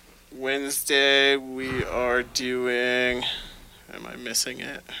 Wednesday we are doing. Am I missing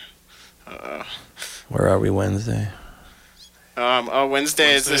it? Where are we Wednesday?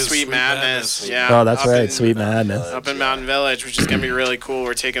 Wednesday is the Sweet Madness. Yeah. Oh, that's right, Sweet Madness. Up in Mountain Village, which is gonna be really cool.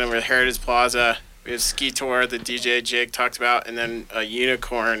 We're taking over Heritage Plaza. We have Ski Tour, the DJ Jake talked about, and then a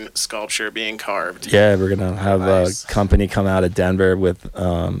unicorn sculpture being carved. Yeah, we're gonna have a company come out of Denver with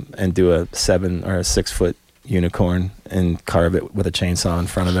and do a 7 or a 6 foot unicorn and carve it with a chainsaw in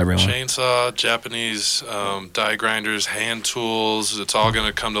front of everyone. Chainsaw, Japanese die grinders, hand tools. It's all going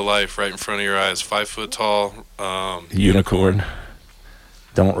to come to life right in front of your eyes. 5 foot tall unicorn.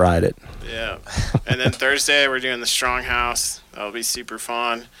 Don't ride it. Yeah. And then Thursday we're doing the Strong House. That'll be super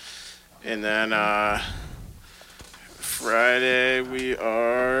fun. And then Friday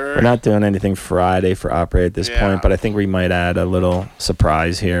we're not doing anything Friday for Opry at this point, but I think we might add a little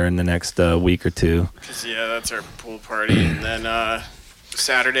surprise here in the next week or two. Cause that's our pool party. And then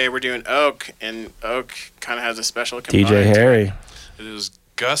Saturday we're doing Oak, and Oak kind of has a special component. DJ Harry. It is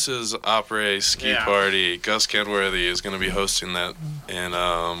Gus's Opry ski party. Gus Kenworthy is going to be hosting that, and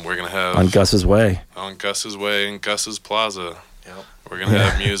we're going to have on Gus's Way in Gus's Plaza. Yep. We're going to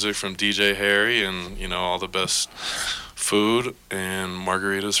have music from DJ Harry and all the best food and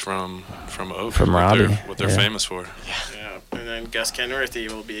margaritas from Oak. From Robbie. What they're famous for. Yeah. And then Gus Kenworthy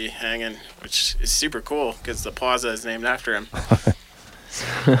will be hanging, which is super cool because the plaza is named after him.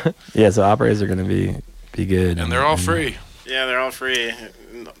 Yeah, so operators are going to be good. And they're all free. Yeah, they're all free.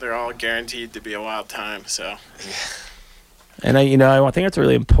 They're all guaranteed to be a wild time. So. And I think it's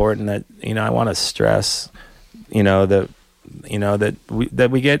really important that I want to stress, that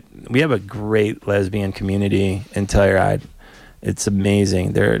we have a great lesbian community in Telluride. It's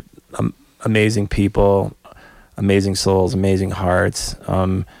amazing. They're amazing people, amazing souls, amazing hearts,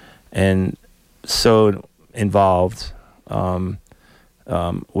 and so involved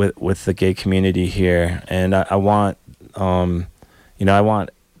with the gay community here. And I want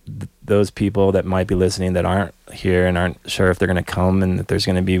those people that might be listening that aren't here and aren't sure if they're going to come and that there's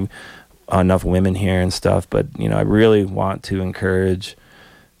going to be enough women here and stuff, but I really want to encourage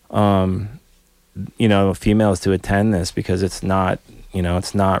females to attend this, because it's not we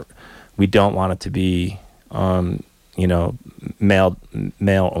don't want it to be male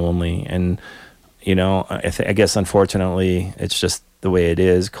only. And I guess unfortunately it's just the way it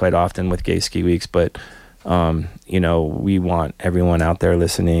is quite often with Gay Ski Weeks, but we want everyone out there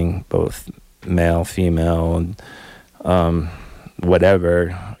listening, both male, female, and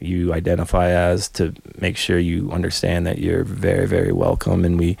whatever you identify as, to make sure you understand that you're very, very welcome,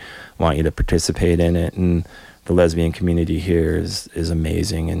 and we want you to participate in it. And the lesbian community here is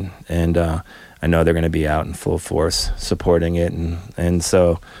amazing, and I know they're going to be out in full force supporting it, and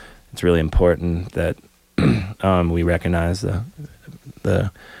so it's really important that we recognize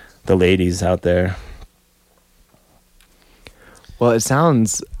the ladies out there. Well, it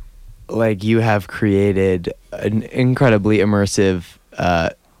sounds like you have created an incredibly immersive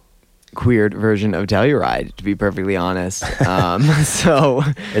queered version of Telluride, to be perfectly honest. So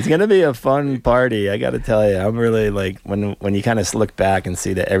it's gonna be a fun party, I gotta tell you. I'm really when you kind of look back and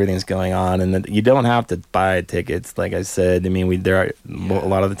see that everything's going on, and that you don't have to buy tickets. Like I said, a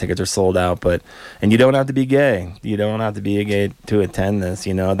lot of the tickets are sold out, and you don't have to be gay. You don't have to be a gay to attend this.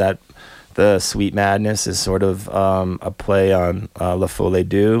 That the Sweet Madness is sort of a play on La Folie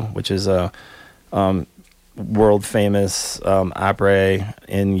Deux, which is a world famous opera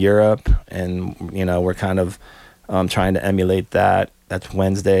in Europe, and we're kind of trying to emulate that. That's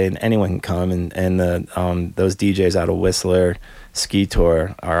Wednesday, and anyone can come, and those DJs out of Whistler, Ski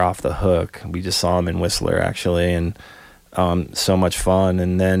Tour, are off the hook. We just saw them in Whistler actually, and so much fun.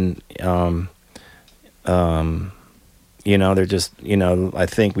 And then they're just I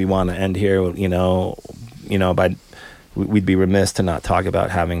think we want to end here by we'd be remiss to not talk about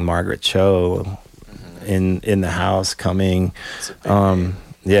having Margaret Cho in the house coming.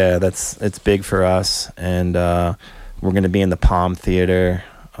 It's big for us, and we're going to be in the Palm Theater.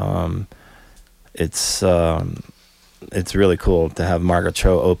 It's it's really cool to have Margaret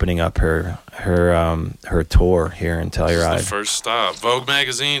Cho opening up her tour here in Telluride. It's the first stop. Vogue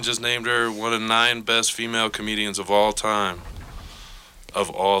magazine just named her one of 9 best female comedians of all time.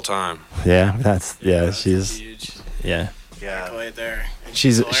 Yeah, she's huge. Yeah. Accolade there. And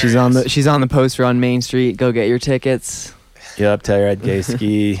She's on the poster on Main Street. Go get your tickets. Yep, Telluride Gay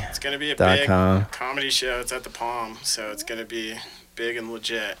Ski. It's gonna be a big comedy show. It's at the Palm, so it's gonna be big and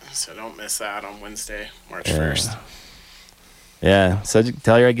legit. So don't miss that on Wednesday, March 1st. Yeah, so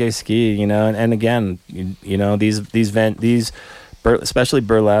Telluride Gay Ski, and again, these especially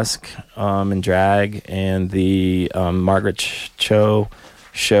burlesque and drag and the Margaret Cho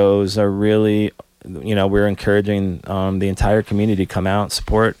shows are really, we're encouraging the entire community to come out,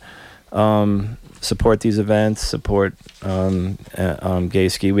 support these events, support Gay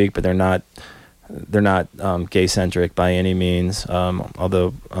Ski Week, but they're not gay centric by any means.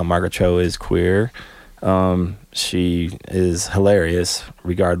 Although Margaret Cho is queer, she is hilarious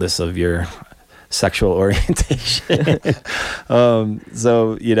regardless of your sexual orientation.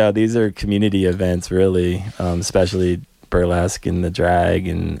 So these are community events, really, especially burlesque and the drag,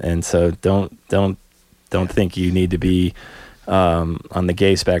 and so don't think you need to be on the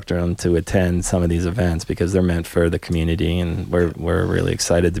gay spectrum to attend some of these events, because they're meant for the community, and we're really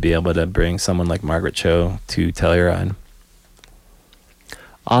excited to be able to bring someone like Margaret Cho to Telluride.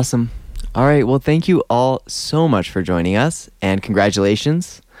 Awesome. All right, well, thank you all so much for joining us, and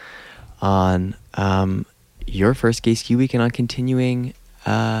congratulations on your first Gay Ski Week and on continuing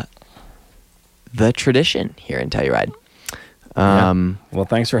the tradition here in Telluride. Well,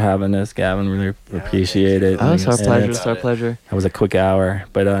 thanks for having us, Gavin. Really appreciate it. Oh, it's our pleasure. It's our pleasure. It was a quick hour,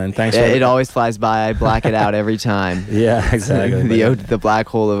 but and thanks. It always flies by. I black it out every time. Yeah, exactly. the black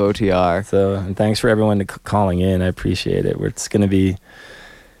hole of OTR. So, and thanks for everyone calling in. I appreciate it. It's gonna be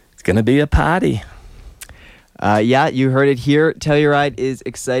a party. Yeah, you heard it here. Telluride is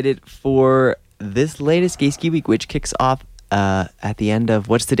excited for this latest Gay Ski Week, which kicks off at the end of,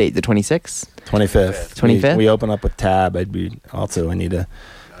 what's the date? The 26th? 25th. 25th? We open up with Tab. I need to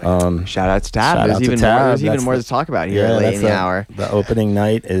shout out to Tab. There's even more to talk about here late in the hour. The opening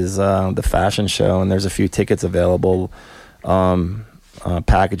night is the fashion show, and there's a few tickets available,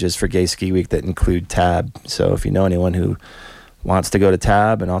 packages for Gay Ski Week that include Tab. So if you know anyone who wants to go to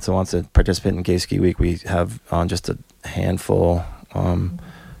Tab and also wants to participate in Gay Ski Week, we have just a handful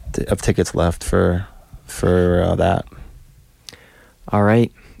of tickets left for that. All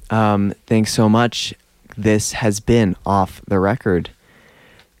right. Thanks so much. This has been Off the Record.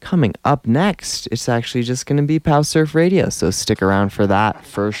 Coming up next, it's actually just going to be Pow Surf Radio, so stick around for that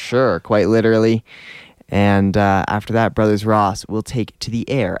for sure, quite literally. And after that, Brothers Ross will take to the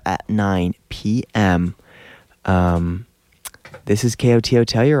air at 9 p.m. This is KOTO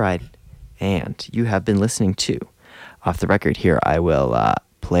Telluride, and you have been listening to Off the Record. Here, I will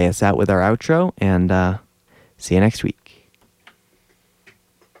play us out with our outro, and see you next week.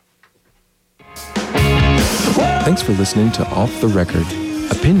 Thanks for listening to Off the Record.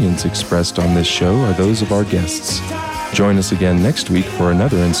 Opinions expressed on this show are those of our guests. Join us again next week for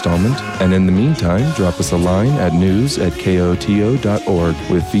another installment, and in the meantime, drop us a line at news@koto.org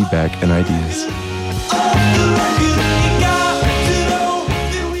with feedback and ideas.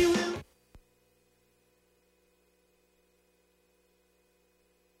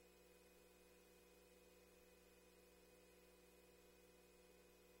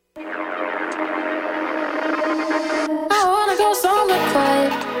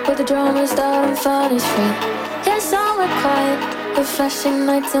 The drama star and fun is free. Yes, I'm required. The flashing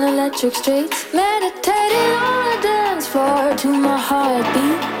lights and electric streets. Meditating on the dance floor to my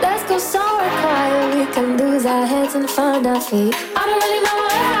heartbeat. Let's go somewhere quiet. We can lose our heads and find our feet. I don't really know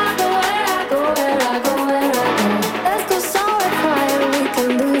where I go, where I go, where I go, where I go. Let's go somewhere quiet. We can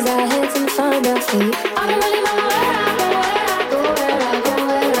lose our heads and find our feet. I don't really know where I go, where I go, where I go,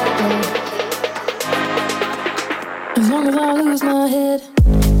 where I go. As long as I lose my head.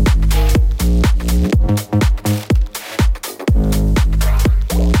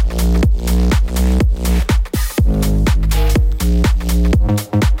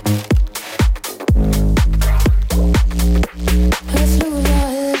 Let's lose our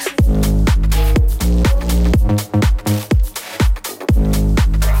heads.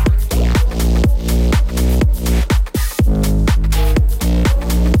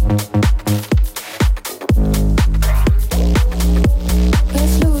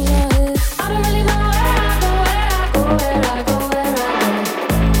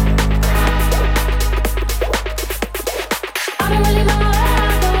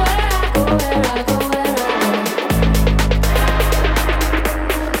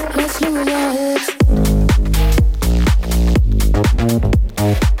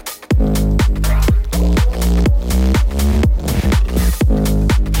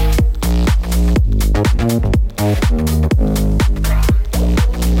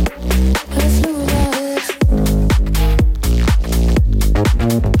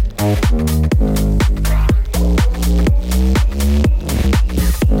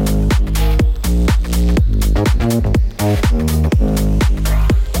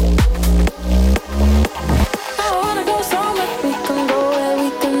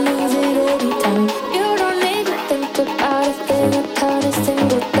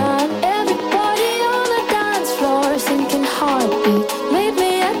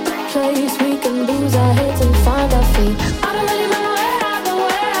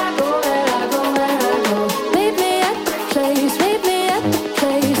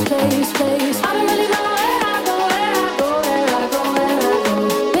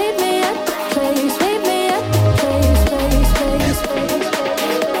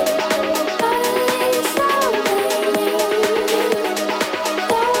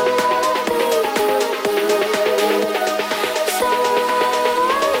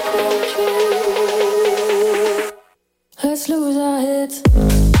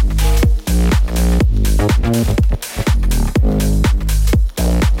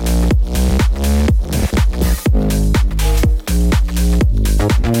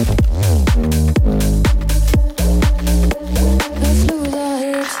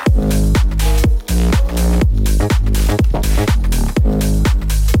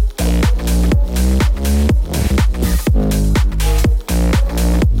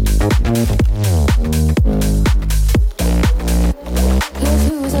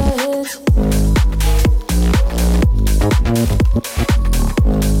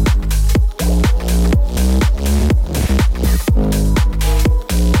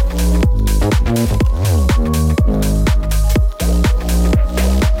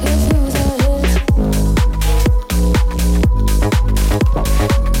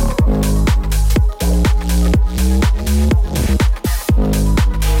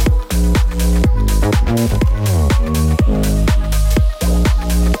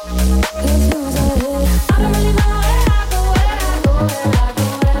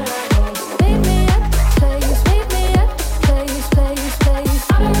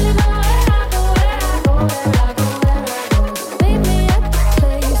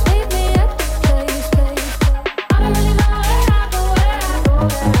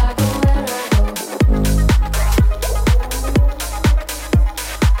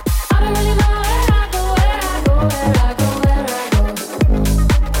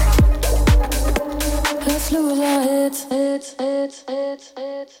 Let's lose our heads.